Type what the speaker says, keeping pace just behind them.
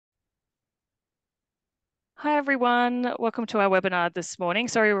Hi everyone, welcome to our webinar this morning.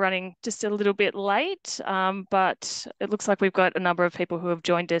 Sorry we're running just a little bit late, but it looks like we've got a number of people who have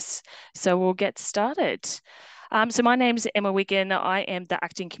joined us, so we'll get started. So my name's Emma Wigan. I am the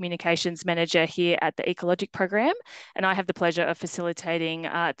Acting Communications Manager here at the ecologiQ program, and I have the pleasure of facilitating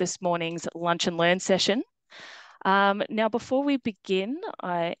this morning's Lunch and Learn session. Now, before we begin,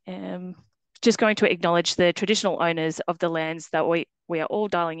 I am just going to acknowledge the traditional owners of the lands that we are all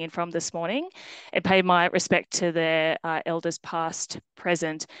dialing in from this morning and pay my respect to their elders past,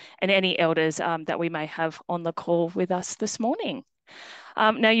 present, and any elders that we may have on the call with us this morning.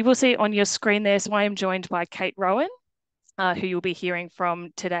 Now, you will see on your screen there, so I am joined by Kate Rowan, who you'll be hearing from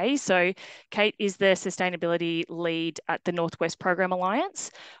today. So Kate is the sustainability lead at the Northwest Program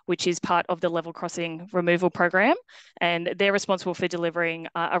Alliance, which is part of the level crossing removal program. And they're responsible for delivering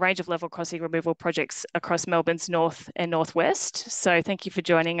a range of level crossing removal projects across Melbourne's north and northwest. So thank you for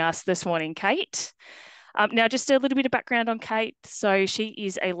joining us this morning, Kate. Now, just a little bit of background on Kate. So she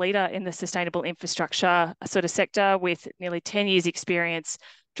is a leader in the sustainable infrastructure sort of sector with nearly 10 years experience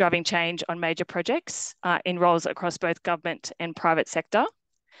driving change on major projects in roles across both government and private sector.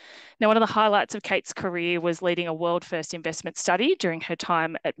 Now, one of the highlights of Kate's career was leading a world first investment study during her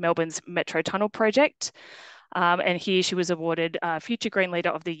time at Melbourne's Metro Tunnel project. And here she was awarded Future Green Leader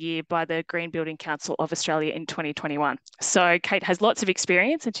of the Year by the Green Building Council of Australia in 2021. So Kate has lots of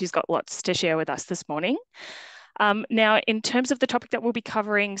experience and she's got lots to share with us this morning. Now, in terms of the topic that we'll be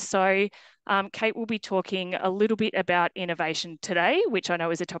covering, so Kate will be talking a little bit about innovation today, which I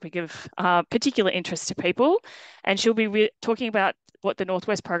know is a topic of particular interest to people. And she'll be talking about what the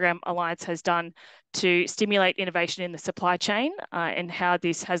Northwest Program Alliance has done to stimulate innovation in the supply chain and how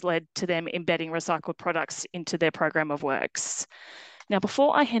this has led to them embedding recycled products into their program of works. Now,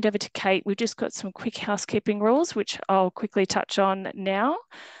 before I hand over to Kate, we've just got some quick housekeeping rules, which I'll quickly touch on now.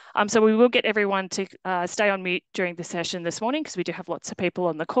 So we will get everyone to stay on mute during the session this morning because we do have lots of people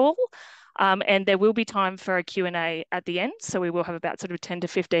on the call. And there will be time for a Q&A at the end. So we will have about sort of 10 to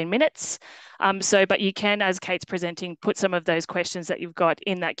 15 minutes. But you can, as Kate's presenting, put some of those questions that you've got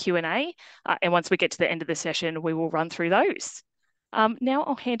in that Q&A. And once we get to the end of the session, we will run through those. Now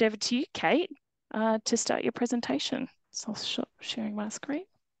I'll hand over to you, Kate, to start your presentation. So I'll stop sharing my screen.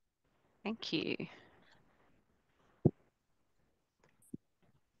 Thank you.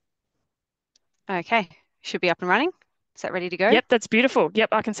 Okay, should be up and running. Is that ready to go? Yep, that's beautiful. Yep,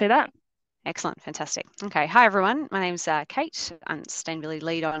 I can see that. Excellent, fantastic. Okay, hi everyone. My name's Kate. I'm sustainability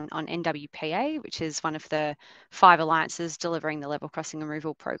lead on NWPA, which is one of the 5 alliances delivering the level crossing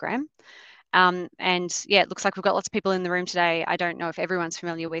removal program. And yeah, it looks like we've got lots of people in the room today. I don't know if everyone's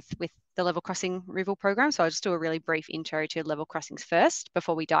familiar with the level crossing removal program, so I'll just do a really brief intro to level crossings first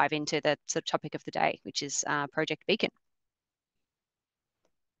before we dive into the sort of topic of the day, which is Project Beacon.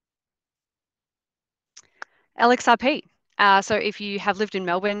 LXRP. So if you have lived in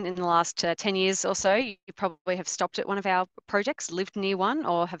Melbourne in the last 10 years or so, you probably have stopped at one of our projects, lived near one,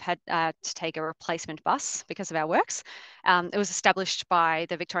 or have had to take a replacement bus because of our works. It was established by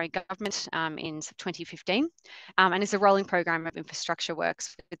the Victorian Government in 2015 and is a rolling program of infrastructure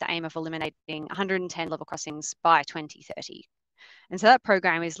works with the aim of eliminating 110 level crossings by 2030. And so that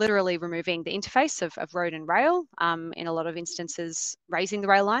program is literally removing the interface of road and rail, in a lot of instances, raising the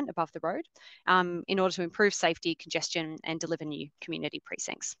rail line above the road in order to improve safety, congestion, and deliver new community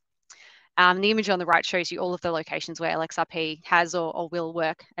precincts. The image on the right shows you all of the locations where LXRP has or will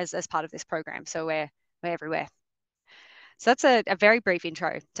work as part of this program. So we're everywhere. So that's a very brief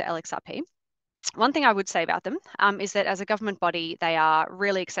intro to LXRP. One thing I would say about them is that as a government body, they are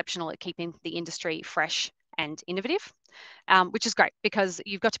really exceptional at keeping the industry fresh and innovative, which is great because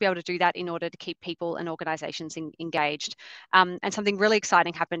you've got to be able to do that in order to keep people and organisations engaged. And something really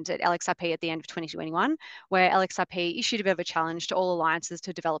exciting happened at LXRP at the end of 2021, where LXRP issued a bit of a challenge to all alliances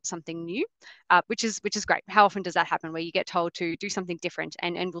to develop something new, which is great. How often does that happen, where you get told to do something different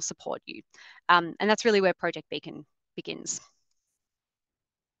and we'll support you? And that's really where Project Beacon begins.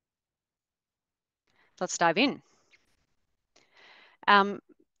 Let's dive in.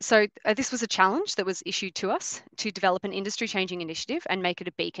 So this was a challenge that was issued to us to develop an industry-changing initiative and make it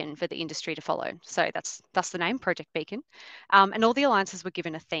a beacon for the industry to follow. So that's the name, Project Beacon. And all the alliances were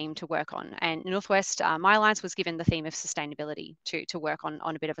given a theme to work on. And Northwest, my alliance was given the theme of sustainability to work on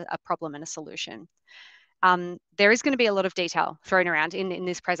a bit of a problem and a solution. There is going to be a lot of detail thrown around in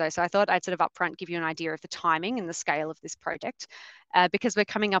this preso, so I thought I'd sort of upfront give you an idea of the timing and the scale of this project, because we're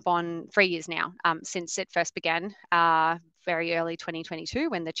coming up on 3 years now since it first began, very early 2022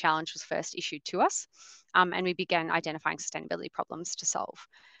 when the challenge was first issued to us, and we began identifying sustainability problems to solve.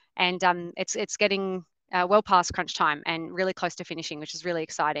 And it's getting well past crunch time and really close to finishing, which is really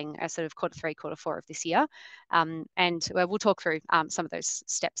exciting, sort of Q3, Q4 of this year. And we'll talk through some of those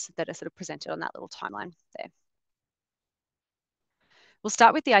steps that are sort of presented on that little timeline there. We'll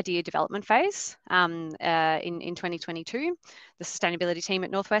start with the idea development phase. In 2022, the sustainability team at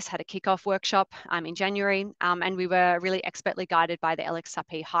Northwest had a kickoff workshop in January, and we were really expertly guided by the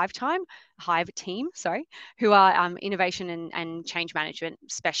LXRP Hive team, who are innovation and change management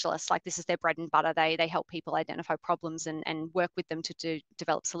specialists. Like, this is their bread and butter. They help people identify problems and work with them to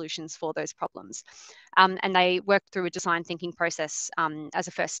develop solutions for those problems. And they work through a design thinking process as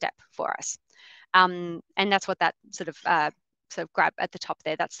a first step for us. And that's what that sort of grab at the top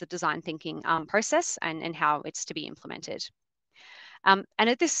there, that's the design thinking process and how it's to be implemented. And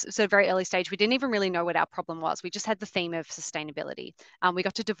at this sort of very early stage, we didn't even really know what our problem was. We just had the theme of sustainability. We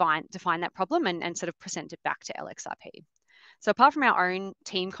got to define that problem and sort of present it back to LXRP. So apart from our own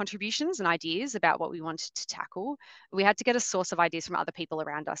team contributions and ideas about what we wanted to tackle, we had to get a source of ideas from other people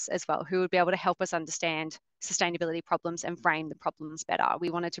around us as well, who would be able to help us understand sustainability problems and frame the problems better. We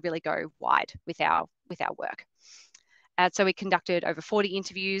wanted to really go wide with our work. So we conducted over 40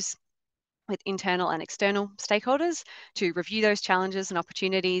 interviews with internal and external stakeholders to review those challenges and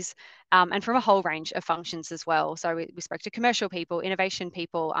opportunities, and from a whole range of functions as well. So we spoke to commercial people, innovation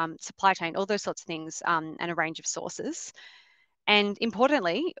people, supply chain, all those sorts of things, and a range of sources. And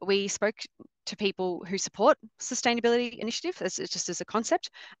importantly, we spoke to people who support sustainability initiatives just as a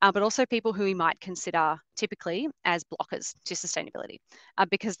concept, but also people who we might consider typically as blockers to sustainability,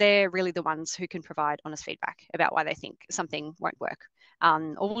 because they're really the ones who can provide honest feedback about why they think something won't work,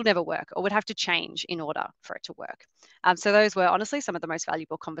 or will never work, or would have to change in order for it to work. So those were honestly some of the most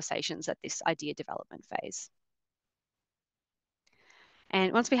valuable conversations at this idea development phase.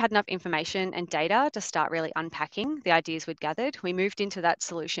 And once we had enough information and data to start really unpacking the ideas we'd gathered, we moved into that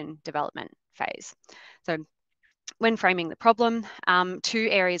solution development phase. So when framing the problem, two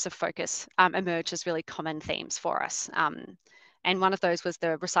areas of focus emerged as really common themes for us. And one of those was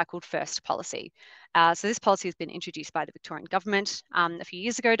the recycled first policy. So this policy has been introduced by the Victorian government a few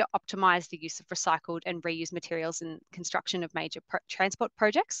years ago to optimise the use of recycled and reused materials in construction of major transport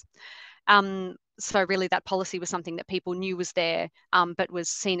projects. So really that policy was something that people knew was there, but was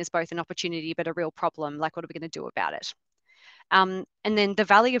seen as both an opportunity but a real problem. Like, what are we going to do about it? And then the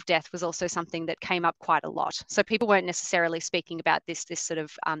valley of death was also something that came up quite a lot. So people weren't necessarily speaking about this sort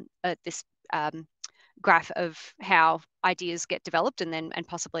of graph of how ideas get developed and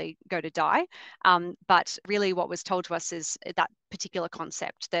possibly go to die. But really what was told to us is that particular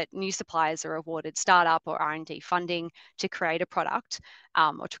concept that new suppliers are awarded startup or R&D funding to create a product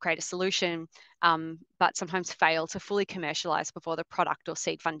or to create a solution, but sometimes fail to fully commercialize before the product or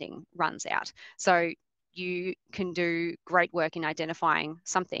seed funding runs out. So you can do great work in identifying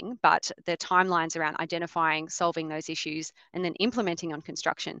something, but the timelines around identifying, solving those issues, and then implementing on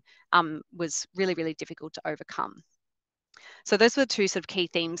construction was really, really difficult to overcome. So those were the two sort of key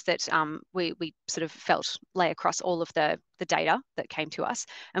themes that we sort of felt lay across all of the data that came to us.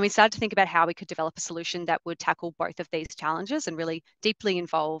 And we started to think about how we could develop a solution that would tackle both of these challenges and really deeply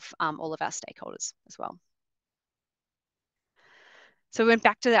involve all of our stakeholders as well. So we went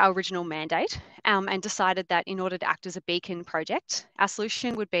back to our original mandate and decided that in order to act as a beacon project, our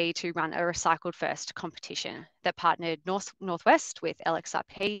solution would be to run a recycled first competition that partnered Northwest with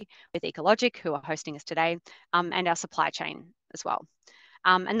LXRP, with ecologiQ, who are hosting us today, and our supply chain as well.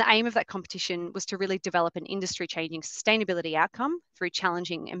 And the aim of that competition was to really develop an industry-changing sustainability outcome through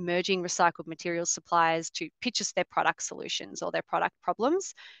challenging emerging recycled materials suppliers to pitch us their product solutions or their product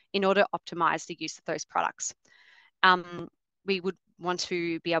problems in order to optimize the use of those products. We would want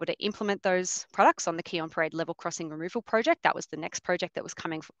to be able to implement those products on the Key on Parade level crossing removal project. That was the next project that was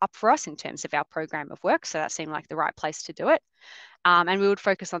coming up for us in terms of our program of work. So that seemed like the right place to do it. And we would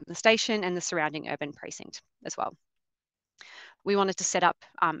focus on the station and the surrounding urban precinct as well. We wanted to set up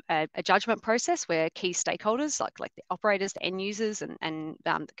a judgment process where key stakeholders, like the operators, the end users, and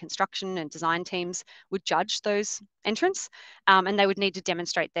the construction and design teams would judge those entrants, and they would need to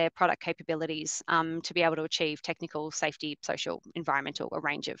demonstrate their product capabilities to be able to achieve technical, safety, social, environmental, a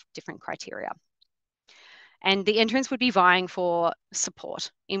range of different criteria. And the entrants would be vying for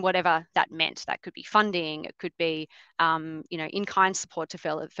support in whatever that meant. That could be funding, it could be, in-kind support to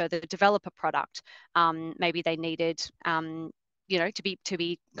further develop a product. Maybe they needed, to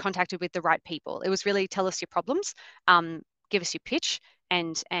be contacted with the right people. It was really tell us your problems, give us your pitch,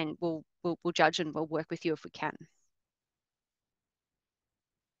 and we'll judge and we'll work with you if we can.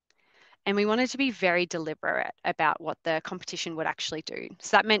 And we wanted to be very deliberate about what the competition would actually do.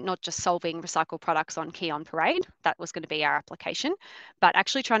 So that meant not just solving recycled products on Key on Parade, that was going to be our application, but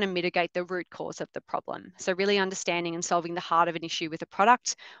actually trying to mitigate the root cause of the problem. So really understanding and solving the heart of an issue with a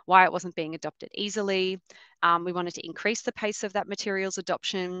product, why it wasn't being adopted easily. We wanted to increase the pace of that materials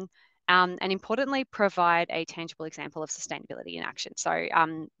adoption, and importantly, provide a tangible example of sustainability in action. So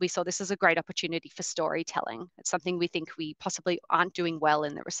we saw this as a great opportunity for storytelling. It's something we think we possibly aren't doing well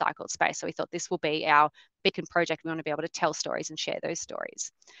in the recycled space. So we thought this will be our beacon project. We want to be able to tell stories and share those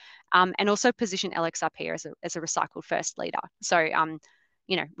stories. And also position LXRP as a recycled first leader. So,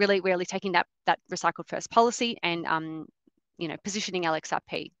 really taking that recycled first policy and, positioning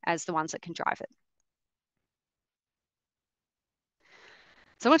LXRP as the ones that can drive it.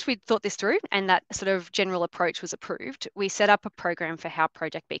 So once we'd thought this through and that sort of general approach was approved, we set up a program for how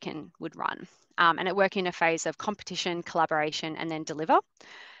Project Beacon would run. And it worked in a phase of competition, collaboration, and then deliver.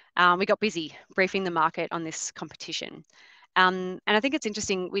 We got busy briefing the market on this competition. And I think it's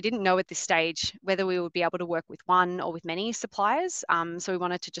interesting, we didn't know at this stage whether we would be able to work with one or with many suppliers. So we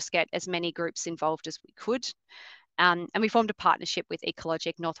wanted to just get as many groups involved as we could. And we formed a partnership with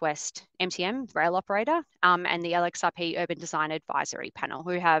ecologiQ Northwest MTM, rail operator, and the LXRP Urban Design Advisory Panel,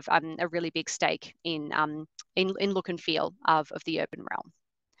 who have a really big stake in look and feel of the urban realm.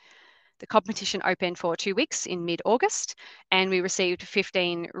 The competition opened for 2 weeks in mid-August, and we received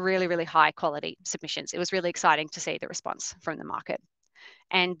 15 really, really high quality submissions. It was really exciting to see the response from the market.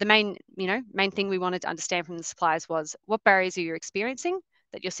 And the main thing we wanted to understand from the suppliers was, what barriers are you experiencing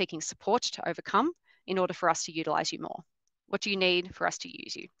that you're seeking support to overcome in order for us to utilize you more? What do you need for us to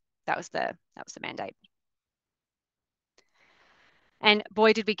use you? That was the mandate. And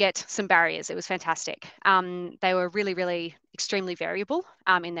boy, did we get some barriers. It was fantastic. They were really, really extremely variable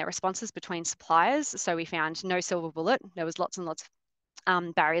in their responses between suppliers. So we found no silver bullet. There was lots and lots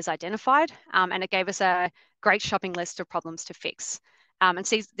of barriers identified, and it gave us a great shopping list of problems to fix. And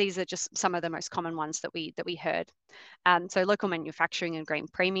see, these are just some of the most common ones that we heard. So local manufacturing and green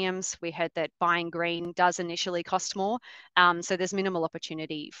premiums. We heard that buying green does initially cost more. So there's minimal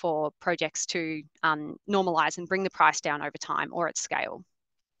opportunity for projects to normalise and bring the price down over time or at scale.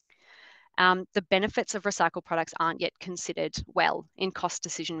 The benefits of recycled products aren't yet considered well in cost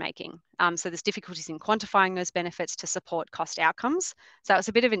decision making. So there's difficulties in quantifying those benefits to support cost outcomes. So it's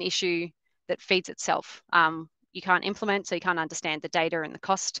a bit of an issue that feeds itself. You can't implement, so you can't understand the data and the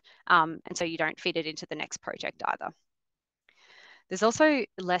cost, and so you don't feed it into the next project either. There's also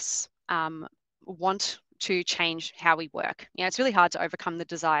less want to change how we work. It's really hard to overcome the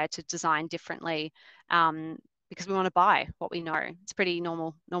desire to design differently because we want to buy what we know. It's a pretty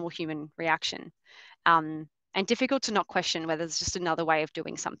normal human reaction. And difficult to not question whether there's just another way of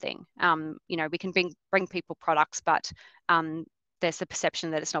doing something. We can bring people products, but there's the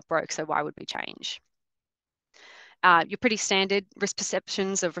perception that it's not broke, so why would we change? Your pretty standard risk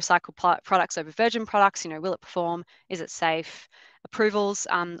perceptions of recycled products over virgin products. Will it perform? Is it safe? Approvals,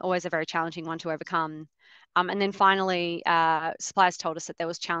 always a very challenging one to overcome. And then finally, suppliers told us that there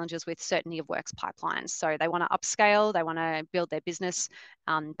was challenges with certainty of works pipelines. So they want to upscale, they want to build their business,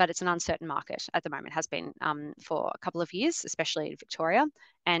 but it's an uncertain market at the moment, has been for a couple of years, especially in Victoria.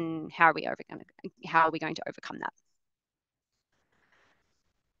 And how are we going to overcome that?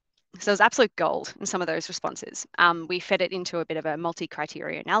 So it was absolute gold in some of those responses. We fed it into a bit of a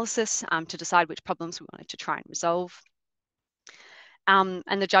multi-criteria analysis to decide which problems we wanted to try and resolve. And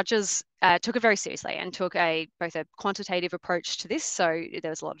the judges took it very seriously and took both a quantitative approach to this. So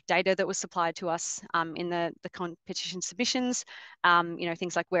there was a lot of data that was supplied to us in the competition submissions,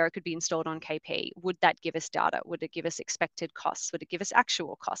 things like where it could be installed on KP. Would that give us data? Would it give us expected costs? Would it give us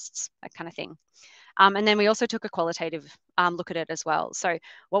actual costs? That kind of thing. And then we also took a qualitative look at it as well. So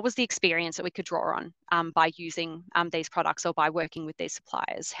what was the experience that we could draw on by using these products or by working with these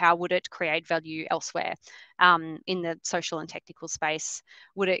suppliers? How would it create value elsewhere in the social and technical space?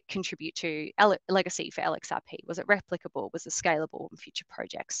 Would it contribute to legacy for LXRP? Was it replicable? Was it scalable in future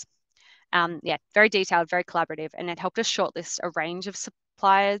projects? Very detailed, very collaborative, and it helped us shortlist a range of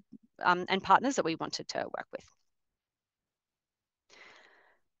suppliers and partners that we wanted to work with.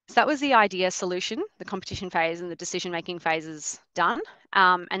 So that was the idea solution, the competition phase and the decision-making phases done.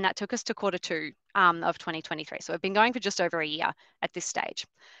 And that took us to Q2 of 2023. So we've been going for just over a year at this stage.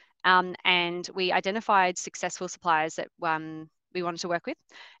 And we identified successful suppliers that we wanted to work with,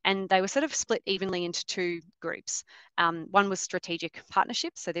 and they were sort of split evenly into two groups. One was strategic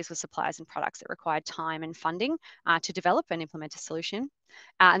partnerships, so these were suppliers and products that required time and funding to develop and implement a solution.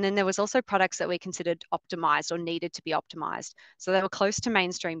 And then there was also products that we considered optimized or needed to be optimized. So they were close to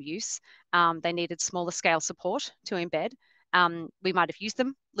mainstream use. They needed smaller scale support to embed, We might have used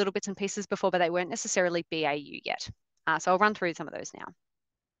them little bits and pieces before, but they weren't necessarily BAU yet. So I'll run through some of those now.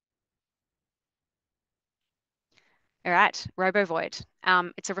 All right, RoboVoid.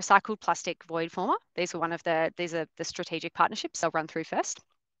 It's a recycled plastic void former. These are the strategic partnerships I'll run through first.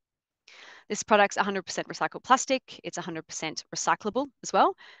 This product's 100% recycled plastic. It's 100% recyclable as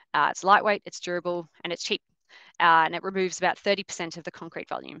well. It's lightweight, it's durable, and it's cheap. And it removes about 30% of the concrete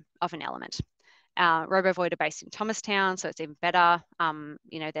volume of an element. RoboVoid are based in Thomastown, so it's even better.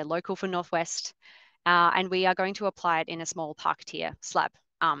 They're local for Northwest. And we are going to apply it in a small parketeer slab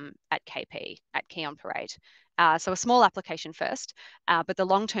at KP, at Key on Parade. So a small application first, but the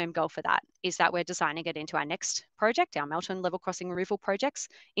long-term goal for that is that we're designing it into our next project, our Melton level crossing removal projects,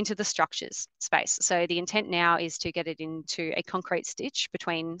 into the structures space. So the intent now is to get it into a concrete stitch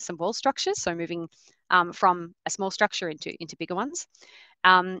between some wall structures, so moving from a small structure into bigger ones.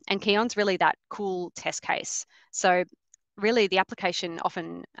 And Keon's really that cool test case. So really the application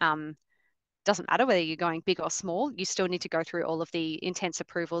often doesn't matter whether you're going big or small, you still need to go through all of the intense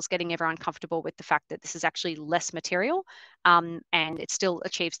approvals, getting everyone comfortable with the fact that this is actually less material and it still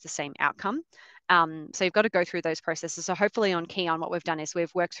achieves the same outcome. So you've got to go through those processes. So hopefully on Keon, what we've done is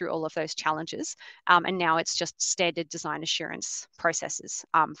we've worked through all of those challenges and now it's just standard design assurance processes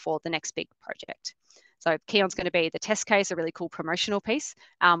for the next big project. So Keon's going to be the test case, a really cool promotional piece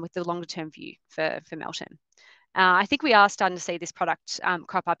with the longer term view for Melton. I think we are starting to see this product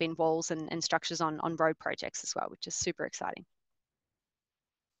crop up in walls and structures on road projects as well, which is super exciting.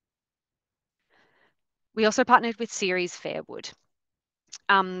 We also partnered with Ceres Fairwood,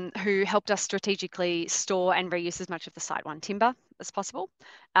 who helped us strategically store and reuse as much of the Site 1 timber as possible.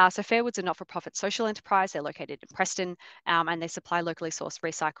 So Fairwood's a not-for-profit social enterprise. They're located in Preston and they supply locally sourced,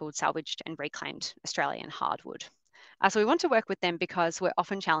 recycled, salvaged and reclaimed Australian hardwood. So we want to work with them because we're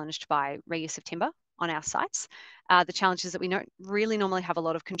often challenged by reuse of timber on our sites. The challenge is that we don't really normally have a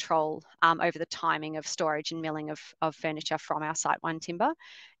lot of control over the timing of storage and milling of furniture from our Site 1 timber.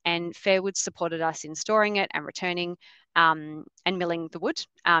 And Fairwood supported us in storing it and returning and milling the wood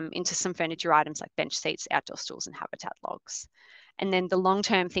into some furniture items like bench seats, outdoor stools, and habitat logs. And then the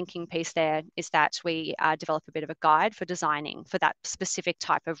long-term thinking piece there is that we develop a bit of a guide for designing for that specific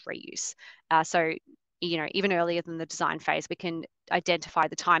type of reuse. So even earlier than the design phase, we can identify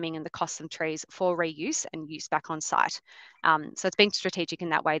the timing and the costs of trees for reuse and use back on site. So it's being strategic in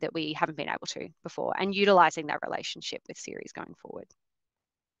that way that we haven't been able to before and utilising that relationship with Ceres going forward.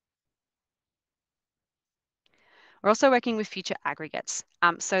 We're also working with Future Aggregates.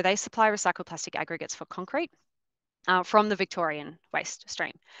 So they supply recycled plastic aggregates for concrete. From the Victorian waste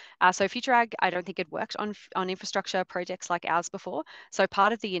stream. So Future Ag, I don't think it worked on infrastructure projects like ours before. So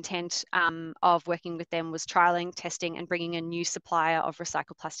part of the intent of working with them was trialing, testing and bringing a new supplier of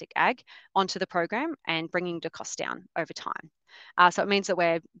recycled plastic ag onto the program and bringing the cost down over time. So it means that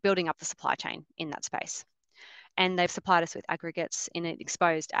we're building up the supply chain in that space. And they've supplied us with aggregates in an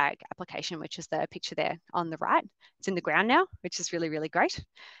exposed ag application, which is the picture there on the right. It's in the ground now, which is really, really great.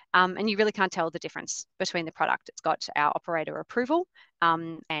 And you really can't tell the difference between the product. It's got our operator approval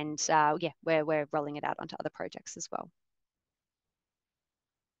we're rolling it out onto other projects as well.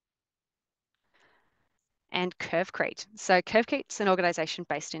 And Curvecrete. So Curvecrete's an organisation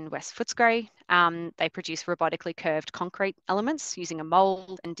based in West Footscray. They produce robotically curved concrete elements using a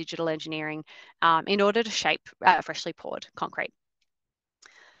mould and digital engineering in order to shape freshly poured concrete.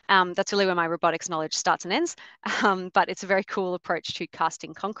 That's really where my robotics knowledge starts and ends, but it's a very cool approach to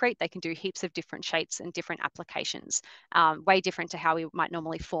casting concrete. They can do heaps of different shapes and different applications, way different to how we might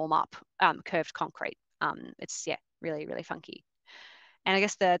normally form up curved concrete. It's, really, really funky. And I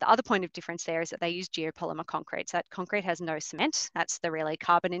guess the other point of difference there is that they use geopolymer concrete. So that concrete has no cement. That's the really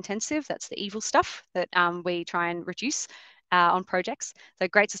carbon intensive. That's the evil stuff that we try and reduce on projects. So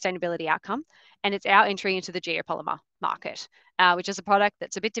great sustainability outcome. And it's our entry into the geopolymer market, which is a product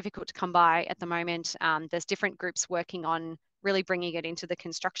that's a bit difficult to come by at the moment. There's different groups working on really bringing it into the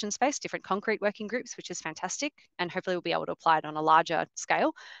construction space, different concrete working groups, which is fantastic. And hopefully we'll be able to apply it on a larger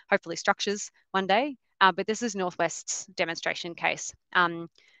scale, hopefully structures one day. But this is Northwest's demonstration case. And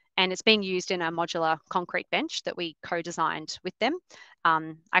it's being used in a modular concrete bench that we co-designed with them.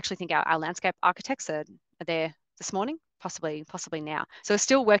 I actually think our landscape architects are there this morning, possibly now. So we're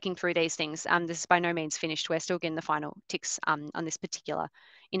still working through these things. This is by no means finished. We're still getting the final ticks on this particular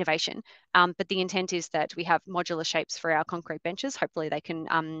innovation. But the intent is that we have modular shapes for our concrete benches. Hopefully they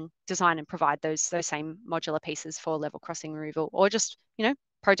can design and provide those same modular pieces for level crossing removal or just,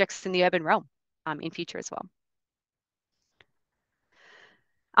 projects in the urban realm. In future as well.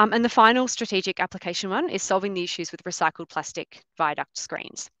 And the final strategic application one is solving the issues with recycled plastic viaduct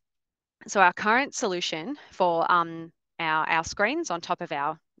screens. So our current solution for our screens on top of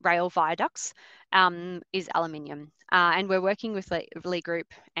our rail viaducts is aluminium. And we're working with Lee Group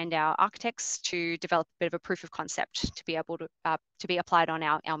and our architects to develop a bit of a proof of concept to be able to be applied on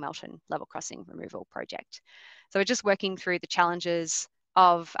our Melton level crossing removal project. So we're just working through the challenges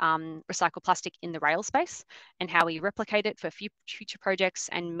of recycled plastic in the rail space and how we replicate it for future projects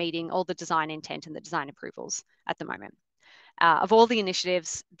and meeting all the design intent and the design approvals at the moment. Of all the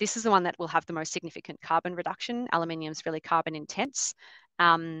initiatives, this is the one that will have the most significant carbon reduction. Aluminium is really carbon intense.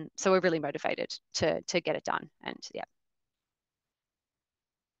 So we're really motivated to get it done. And yeah.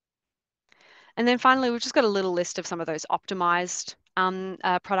 And then finally, we've just got a little list of some of those optimized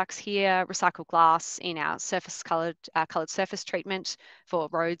products here. Recycled glass in our surface colored surface treatment for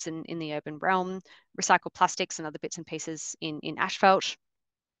roads and in the urban realm. Recycled plastics and other bits and pieces in asphalt.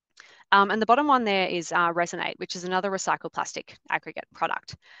 And the bottom one there is Resonate, which is another recycled plastic aggregate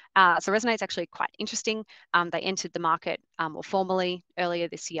product. So Resonate's actually quite interesting. They entered the market more formally earlier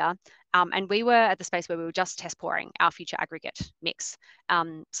this year. And we were at the space where we were just test pouring our future aggregate mix.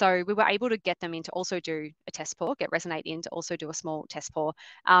 So we were able to get them in to also do a test pour, get Resonate in to also do a small test pour,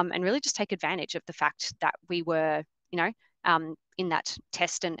 and really just take advantage of the fact that we were, in that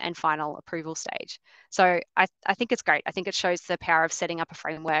test and final approval stage. So I think it's great. I think it shows the power of setting up a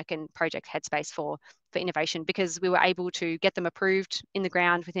framework and project headspace for innovation, because we were able to get them approved in the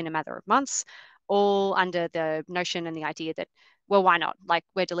ground within a matter of months, all under the notion and the idea that, well, why not? Like,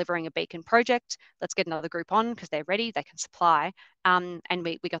 we're delivering a beacon project. Let's get another group on because they're ready, they can supply, and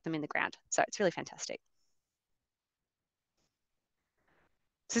we got them in the ground. So it's really fantastic.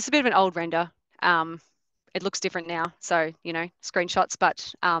 So this is a bit of an old render. It looks different now, so screenshots,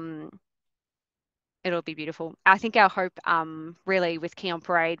 but it'll be beautiful. I think our hope, really, with Key on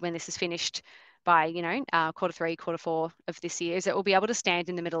Parade, when this is finished by Q3, Q4 of this year, is that we'll be able to stand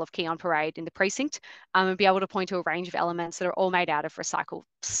in the middle of Key on Parade in the precinct, and be able to point to a range of elements that are all made out of recycled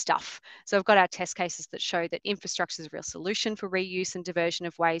stuff. So we've got our test cases that show that infrastructure is a real solution for reuse and diversion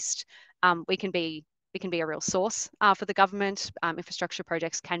of waste. We can be a real source for the government. Infrastructure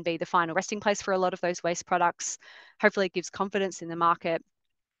projects can be the final resting place for a lot of those waste products. Hopefully it gives confidence in the market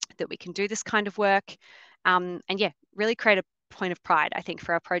that we can do this kind of work. And yeah, really create a point of pride, I think,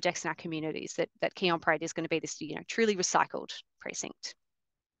 for our projects and our communities, that Key on Parade is going to be this truly recycled precinct.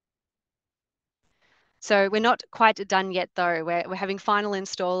 So we're not quite done yet, though. We're having final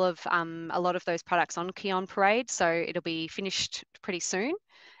install of a lot of those products on Key on Parade, so it'll be finished pretty soon.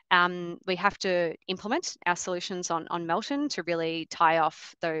 We have to implement our solutions on Melton to really tie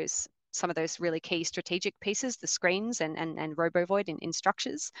off some of those really key strategic pieces, the screens and RoboVoid in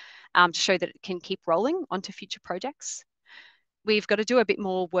structures, to show that it can keep rolling onto future projects. We've got to do a bit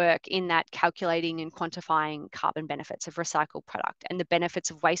more work in that calculating and quantifying carbon benefits of recycled product and the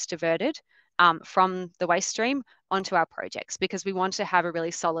benefits of waste diverted from the waste stream onto our projects, because we want to have a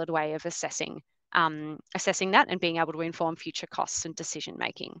really solid way of assessing that and being able to inform future costs and decision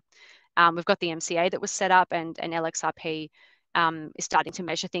making. We've got the MCA that was set up, and LXRP is starting to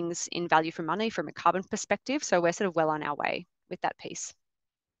measure things in value for money from a carbon perspective. So we're sort of well on our way with that piece.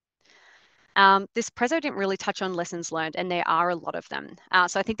 This preso didn't really touch on lessons learned, and there are a lot of them.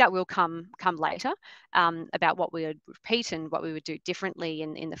 So I think that will come later, about what we would repeat and what we would do differently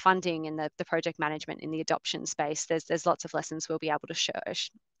in the funding and the project management in the adoption space. There's lots of lessons we'll be able to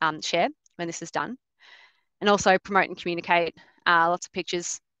share when this is done. And also promote and communicate, lots of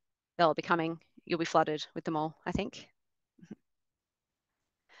pictures. They'll be coming. You'll be flooded with them all, I think.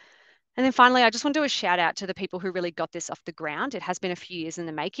 And then finally, I just want to do a shout out to the people who really got this off the ground. It has been a few years in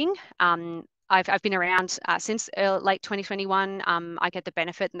the making. I've been around since late 2021. I get the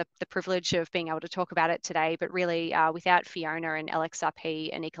benefit and the privilege of being able to talk about it today, but really without Fiona and LXRP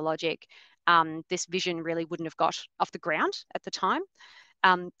and ecologiQ, this vision really wouldn't have got off the ground at the time.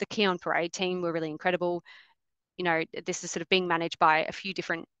 The Key on Parade team were really incredible. This is sort of being managed by a few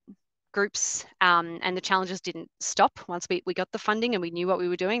different groups, and the challenges didn't stop once we got the funding and we knew what we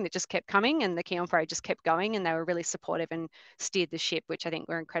were doing. That just kept coming, and the Key on Parade just kept going, and they were really supportive and steered the ship, which I think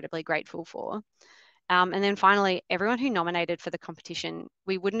we're incredibly grateful for. And then finally, everyone who nominated for the competition,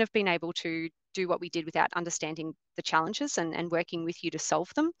 we wouldn't have been able to do what we did without understanding the challenges and working with you to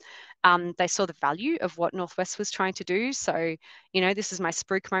solve them. They saw the value of what Northwest was trying to do. So, this is my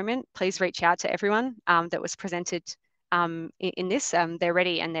spruik moment. Please reach out to everyone that was presented in this. They're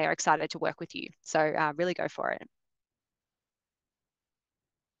ready and they're excited to work with you. So really go for it. I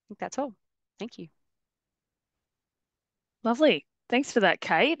think that's all. Thank you. Lovely. Thanks for that,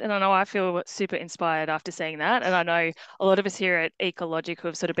 Kate. And I know I feel super inspired after seeing that. And I know a lot of us here at ecologiQ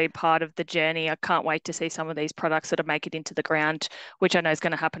have sort of been part of the journey. I can't wait to see some of these products sort of make it into the ground, which I know is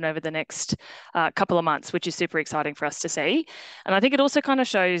going to happen over the next couple of months, which is super exciting for us to see. And I think it also kind of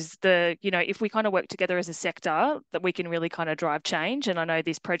shows if we kind of work together as a sector, that we can really kind of drive change. And I know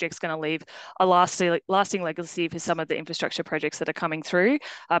this project's going to leave a lasting legacy for some of the infrastructure projects that are coming through,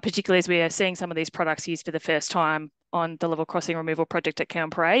 particularly as we are seeing some of these products used for the first time on the level crossing removal project at Cowan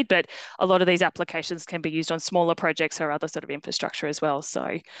Parade, but a lot of these applications can be used on smaller projects or other sort of infrastructure as well.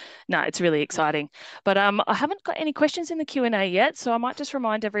 So, no, it's really Yeah, exciting. But I haven't got any questions in the Q&A yet, so I might just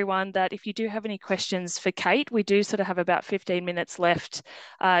remind everyone that if you do have any questions for Kate, we do sort of have about 15 minutes left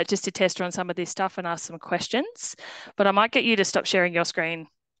just to test her on some of this stuff and ask some questions. But I might get you to stop sharing your screen,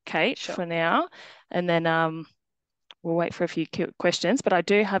 Kate, sure. for now, and then we'll wait for a few questions, but I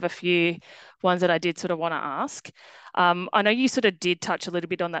do have a few ones that I did sort of want to ask. I know you sort of did touch a little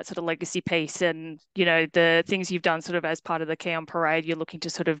bit on that sort of legacy piece and, the things you've done sort of as part of the Keon Parade you're looking to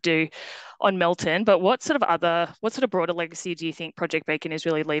sort of do on Melton, but what sort of broader legacy do you think Project Beacon is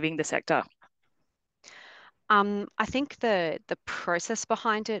really leaving the sector? I think the process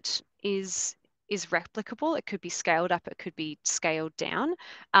behind it is replicable. It could be scaled up, it could be scaled down,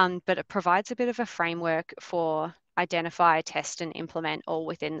 but it provides a bit of a framework for identify, test, and implement all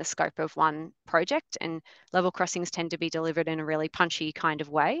within the scope of one project. And level crossings tend to be delivered in a really punchy kind of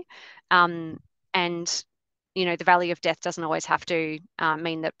way. And the valley of death doesn't always have to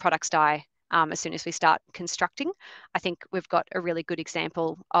mean that products die as soon as we start constructing. I think we've got a really good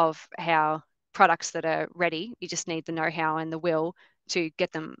example of how products that are ready, you just need the know-how and the will to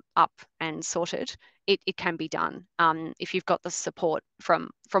get them up and sorted. It can be done if you've got the support from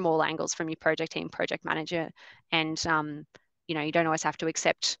all angles, from your project team, project manager, and you don't always have to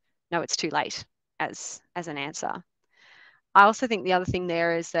accept no, it's too late as an answer. I also think the other thing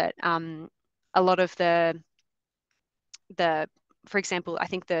there is that a lot of the for example, I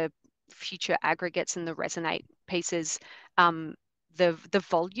think the future aggregates and the resonate pieces, the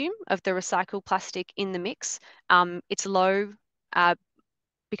volume of the recycled plastic in the mix, it's low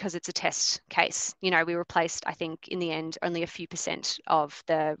because it's a test case. We replaced, I think, in the end, only a few percent of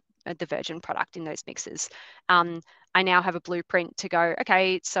the virgin product in those mixes. I now have a blueprint to go,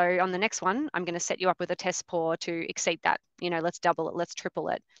 okay, so on the next one, I'm going to set you up with a test pour to exceed that. Let's double it, let's triple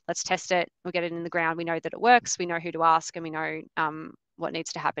it, let's test it, we'll get it in the ground. We know that it works, we know who to ask, and we know what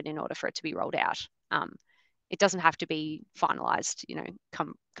needs to happen in order for it to be rolled out. It doesn't have to be finalized,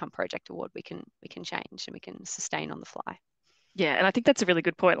 come project award, we can change and we can sustain on the fly. Yeah, and I think that's a really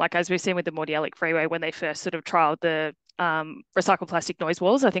good point. Like as we've seen with the Mordialloc Freeway, when they first sort of trialed the recycled plastic noise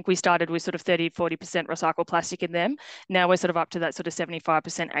walls, I think we started with sort of 30-40% recycled plastic in them. Now we're sort of up to that sort of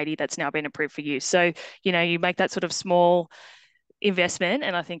 75%, 80 that's now been approved for use. So, you make that sort of small investment,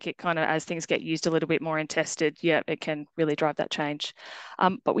 and I think it kind of, as things get used a little bit more and tested, yeah, it can really drive that change.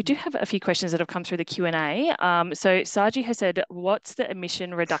 But we do have a few questions that have come through the Q&A. So Saji has said, what's the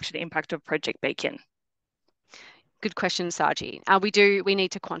emission reduction impact of Project Beacon? Good question, Saji. We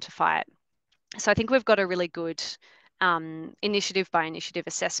need to quantify it. So I think we've got a really good initiative by initiative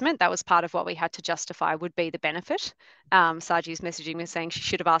assessment. That was part of what we had to justify would be the benefit. Saji's messaging me saying she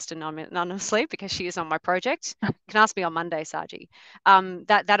should have asked anonymously because she is on my project. You can ask me on Monday, Saji.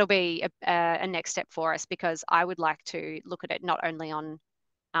 That'll be a next step for us because I would like to look at it not only on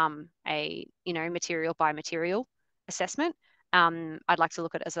a material by material assessment. I'd like to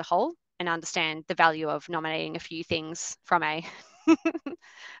look at it as a whole and understand the value of nominating a few things from a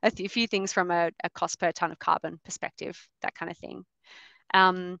few things from a cost per ton of carbon perspective, that kind of thing.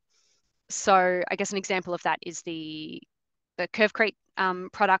 So I guess an example of that is the Curvecrete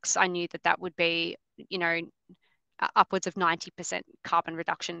products. I knew that would be, upwards of 90% carbon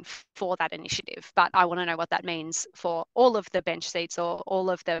reduction for that initiative. But I want to know what that means for all of the bench seats or all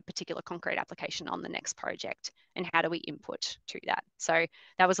of the particular concrete application on the next project, and how do we input to that? So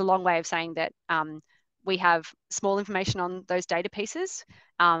that was a long way of saying that we have small information on those data pieces.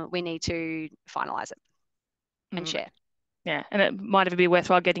 We need to finalize it and share. Yeah, and it might even be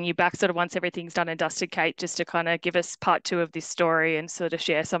worthwhile getting you back sort of once everything's done and dusted, Kate, just to kind of give us part two of this story and sort of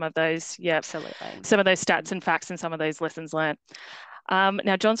share some of those, Absolutely. some of those stats and facts and some of those lessons learned.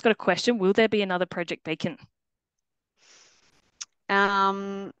 Now, John's got a question. Will there be another Project Beacon?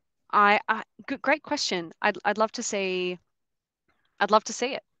 Great question. I'd love to see. I'd love to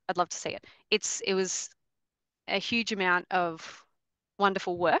see it. I'd love to see it. It was a huge amount of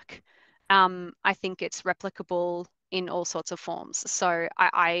wonderful work. I think it's replicable in all sorts of forms. So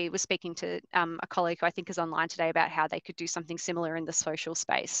I was speaking to a colleague who I think is online today about how they could do something similar in the social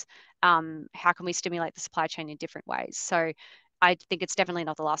space. How can we stimulate the supply chain in different ways? So I think it's definitely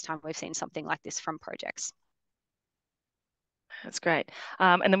not the last time we've seen something like this from projects. That's great.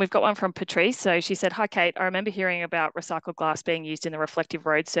 And then we've got one from Patrice. So she said, "Hi, Kate. I remember hearing about recycled glass being used in the reflective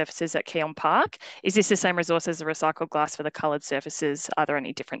road surfaces at Keon Park. Is this the same resource as the recycled glass for the coloured surfaces? Are there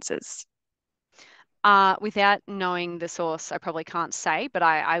any differences?" Without knowing the source, I probably can't say, but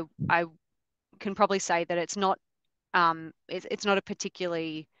I can probably say that it's not a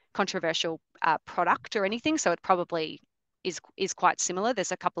particularly controversial product or anything, so it probably is quite similar.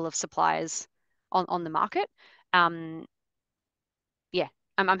 There's a couple of suppliers on the market. Um, yeah,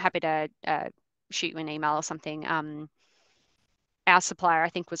 I'm happy to shoot you an email or something. Our supplier, I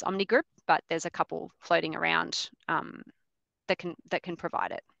think, was Omni Group, but there's a couple floating around that can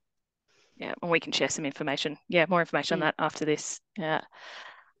provide it. Yeah, and we can share some information. Yeah, more information on Mm, that after this. Yeah.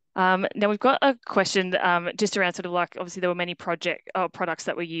 Now we've got a question just around sort of like obviously there were many project products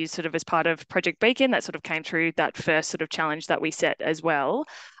that were used sort of as part of Project Beacon that sort of came through that first sort of challenge that we set as well.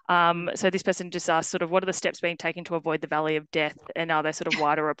 mm. So this person just asked sort of what are the steps being taken to avoid the valley of death, and are there sort of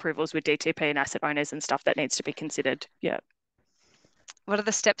wider approvals with DTP and asset owners and stuff that needs to be considered? Yeah. What are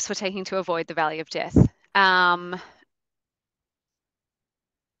the steps we're taking to avoid the valley of death? Um,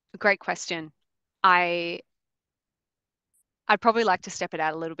 Great question. I I'd probably like to step it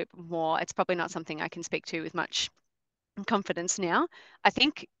out a little bit more. It's probably not something I can speak to with much confidence now. I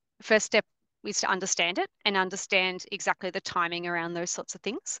think first step is to understand it and understand exactly the timing around those sorts of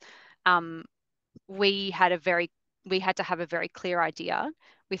things. Um, we had a very we had to have a very clear idea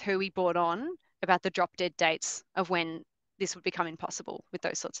with who we brought on about the drop dead dates of when this would become impossible with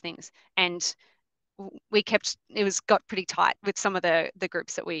those sorts of things. And we kept it was got pretty tight with some of the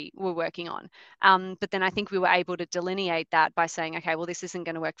groups that we were working on. But then I think we were able to delineate that by saying, okay, well, this isn't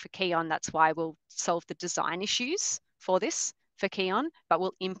going to work for Keon. That's why we'll solve the design issues for this for Keon, but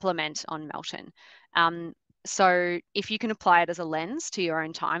we'll implement on Melton. Um, so if you can apply it as a lens to your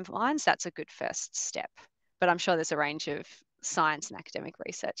own timelines, that's a good first step. But I'm sure there's a range of science and academic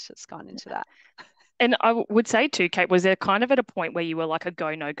research that's gone into that. And I would say too, Kate, was there kind of at a point where you were like a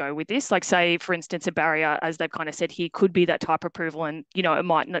go, no go with this? Like, say, for instance, a barrier, as they've kind of said here, could be that type approval and, it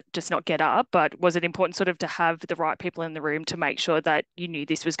might not just not get up, but was it important sort of to have the right people in the room to make sure that you knew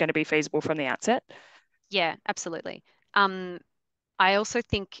this was going to be feasible from the outset? Yeah, absolutely. Um, I also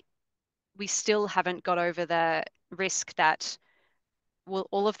think we still haven't got over the risk that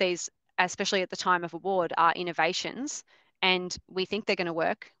all of these, especially at the time of award, are innovations and we think they're going to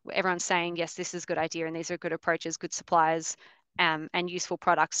work. Everyone's saying, yes, this is a good idea and these are good approaches, good suppliers, and useful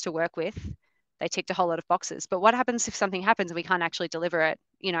products to work with. They ticked a whole lot of boxes. But what happens if something happens and we can't actually deliver it?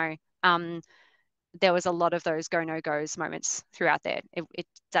 There was a lot of those go no goes moments throughout there.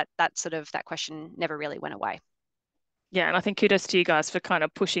 That question never really went away. Yeah, and I think kudos to you guys for kind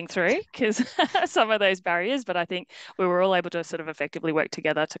of pushing through because some of those barriers, but I think we were all able to sort of effectively work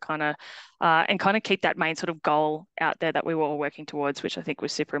together to kind of and kind of keep that main sort of goal out there that we were all working towards, which I think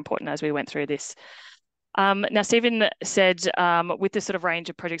was super important as we went through this. Now, Stephen said with this sort of range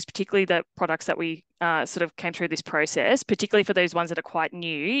of projects, particularly the products that we sort of came through this process, particularly for those ones that are quite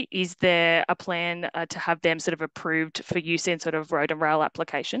new, is there a plan to have them sort of approved for use in sort of road and rail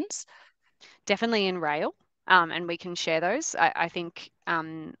applications? Definitely in rail, and we can share those. I think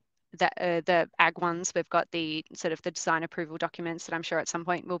that the ag ones, we've got the sort of the design approval documents that I'm sure at some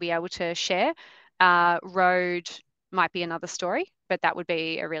point we'll be able to share. Road might be another story, but that would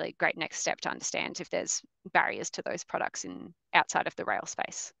be a really great next step to understand if there's barriers to those products in outside of the rail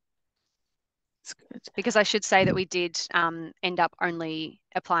space. That's good. Because I should say that we did end up only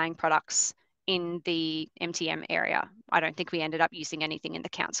applying products in the MTM area. I don't think we ended up using anything in the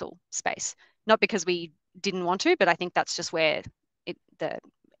council space. Not because we didn't want to, but I think that's just where it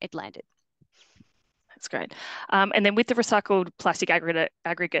landed. That's great. And then with the recycled plastic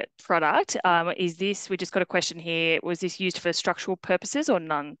aggregate product, is this, we just got a question here, was this used for structural purposes or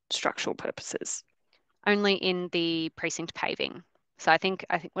non-structural purposes? Only in the precinct paving. So I think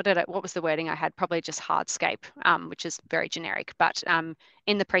what was the wording I had? Probably just hardscape, which is very generic, but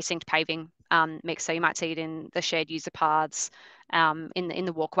in the precinct paving mix. So you might see it in the shared user paths, in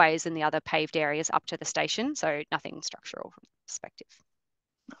the walkways and the other paved areas up to the station. So nothing structural from perspective.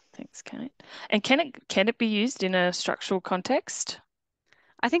 Thanks, Kate. And can it be used in a structural context?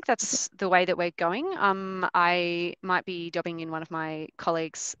 I think that's the way that we're going. I might be dobbing in one of my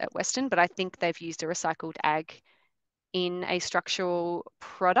colleagues at Western, but I think they've used a recycled ag in a structural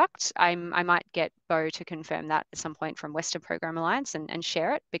product. I might get Bo to confirm that at some point from Western Program Alliance and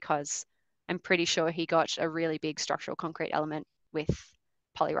share it because I'm pretty sure he got a really big structural concrete element with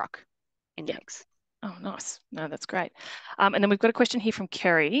Polyrock in the Yeah, mix. Oh, nice. No, that's great. And then we've got a question here from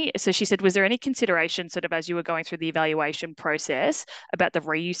Kerry. So she said, was there any consideration sort of as you were going through the evaluation process about the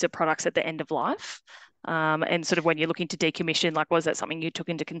reuse of products at the end of life? And sort of when you're looking to decommission, like was that something you took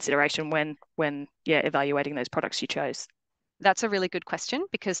into consideration when yeah, evaluating those products you chose? That's a really good question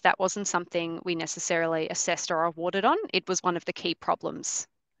because that wasn't something we necessarily assessed or awarded on. It was one of the key problems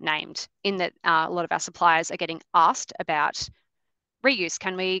named in that a lot of our suppliers are getting asked about reuse.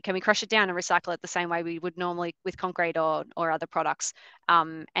 Can we crush it down and recycle it the same way we would normally with concrete or other products?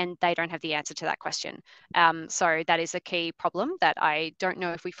 And they don't have the answer to that question. So that is a key problem that I don't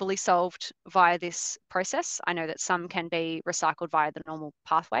know if we fully solved via this process. I know that some can be recycled via the normal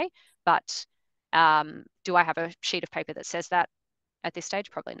pathway, but do I have a sheet of paper that says that at this stage?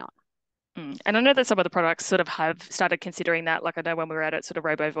 Probably not. And I know that some of the products sort of have started considering that. Like I know when we were out at sort of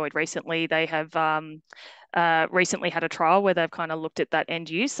RoboVoid recently, they have recently had a trial where they've kind of looked at that end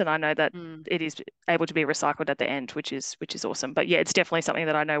use, and I know that Mm, it is able to be recycled at the end, which is awesome. But yeah, it's definitely something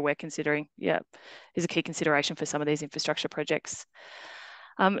that I know we're considering. Yeah, is a key consideration for some of these infrastructure projects.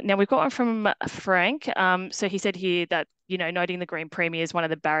 Now we've got one from Frank. So he said here that, noting the green premium is one of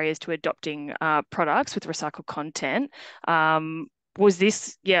the barriers to adopting products with recycled content. Was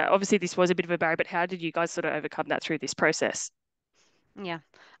this, yeah, obviously this was a bit of a barrier, but how did you guys sort of overcome that through this process? yeah,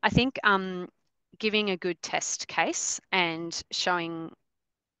 I think giving a good test case and showing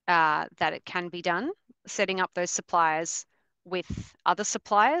that it can be done, setting up those suppliers with other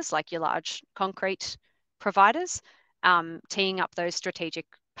suppliers like your large concrete providers, teeing up those strategic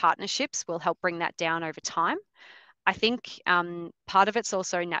partnerships will help bring that down over time. I think part of it's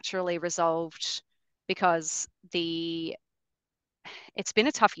also naturally resolved because it's been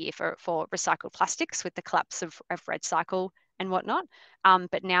a tough year for recycled plastics with the collapse of Red Cycle and whatnot.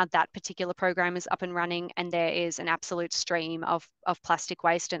 But now that particular program is up and running, and there is an absolute stream of plastic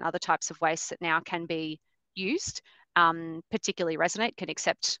waste and other types of waste that now can be used. Particularly Resonate can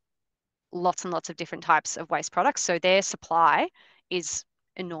accept lots and lots of different types of waste products. So their supply is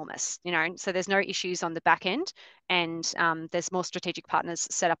enormous, so there's no issues on the back end, and there's more strategic partners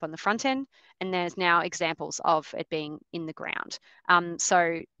set up on the front end, and there's now examples of it being in the ground.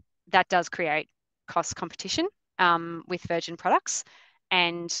 So that does create cost competition with virgin products,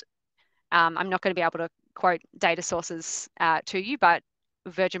 and I'm not going to be able to quote data sources to you, but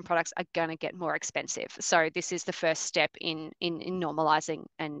virgin products are going to get more expensive. So this is the first step in normalizing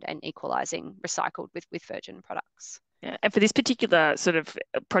and equalizing recycled with virgin products. Yeah. And for this particular sort of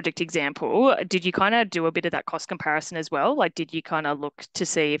project example, did you kind of do a bit of that cost comparison as well? Like, did you kind of look to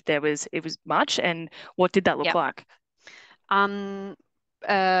see if it was much, and what did that look Yeah. like? Um,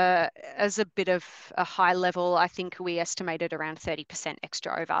 as a bit of a high level, I think we estimated around 30%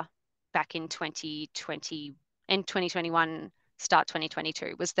 extra over back in 2020 and 2021, start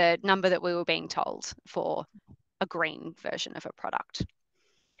 2022 was the number that we were being told for a green version of a product.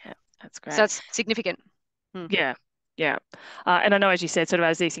 Yeah, that's So great. it's significant. Hmm. Yeah, yeah. And I know, as you said, sort of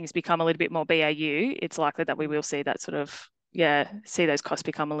as these things become a little bit more BAU, it's likely that we Mm. will see that sort of, yeah, see those costs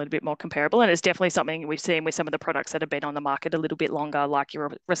become a little bit more comparable. And it's definitely something we've seen with some of the products that have been on the market a little bit longer, like your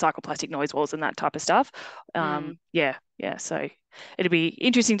recycled plastic noise walls and that type of stuff. Mm. Yeah, yeah. So it'll be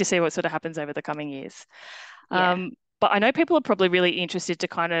interesting to see what sort of happens over the coming years. Yeah. But I know people are probably really interested to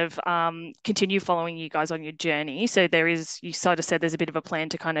kind of continue following you guys on your journey. So you sort of said there's a bit of a plan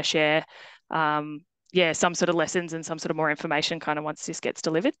to kind of share, yeah, some sort of lessons and some sort of more information kind of once this gets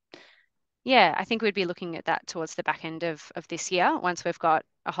delivered. Yeah, I think we'd be looking at that towards the back end of this year once we've got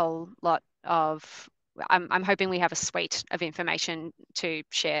a whole lot of. I'm hoping we have a suite of information to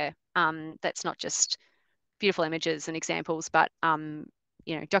share that's not just beautiful images and examples, but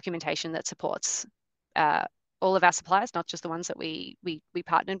documentation that supports uh, all of our suppliers, not just the ones that we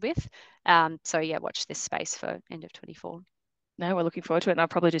partnered with. So yeah, watch this space for end of 24. No, we're looking forward to it. And I've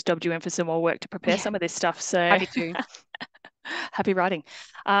probably just dubbed you in for some more work to prepare Yeah, some of this stuff. So happy to. happy writing.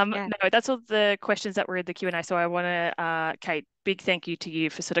 Yeah, No, that's all the questions that were in the Q&A. So I want to, Kate, big thank you to you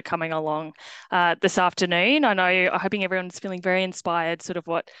for sort of coming along this afternoon. I'm hoping everyone's feeling very inspired sort of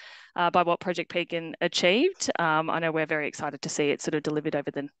by what Project Pegan achieved. I know we're very excited to see it sort of delivered over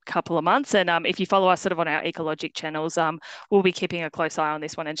the couple of months. And if you follow us sort of on our ecologic channels, we'll be keeping a close eye on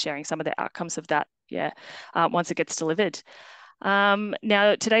this one and sharing some of the outcomes of that, yeah, once it gets delivered.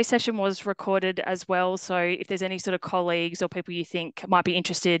 Now, today's session was recorded as well. So if there's any sort of colleagues or people you think might be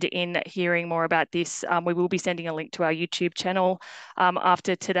interested in hearing more about this, we will be sending a link to our YouTube channel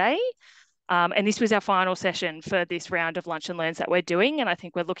after today. And this was our final session for this round of Lunch and Learns that we're doing. And I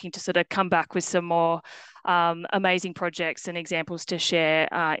think we're looking to sort of come back with some more amazing projects and examples to share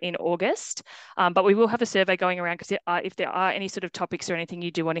in August. But we will have a survey going around because if there are any sort of topics or anything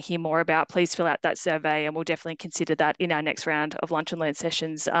you do want to hear more about, please fill out that survey and we'll definitely consider that in our next round of Lunch and Learn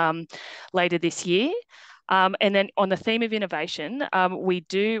sessions later this year. And then on the theme of innovation, we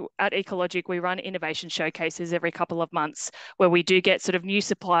do at ecologiQ, we run innovation showcases every couple of months where we do get sort of new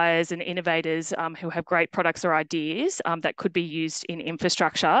suppliers and innovators who have great products or ideas that could be used in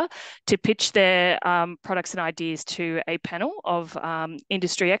infrastructure to pitch their products and ideas to a panel of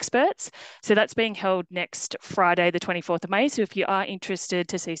industry experts. So that's being held next Friday, the 24th of May. So if you are interested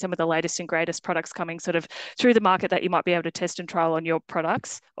to see some of the latest and greatest products coming sort of through the market that you might be able to test and trial on your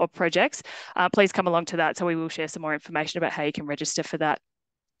products or projects, please come along to that. So we will share some more information about how you can register for that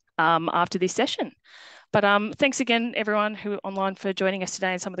after this session. But thanks again, everyone who online for joining us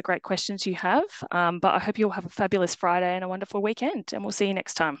today and some of the great questions you have. But I hope you'll have a fabulous Friday and a wonderful weekend, and we'll see you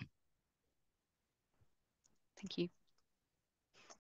next time. Thank you.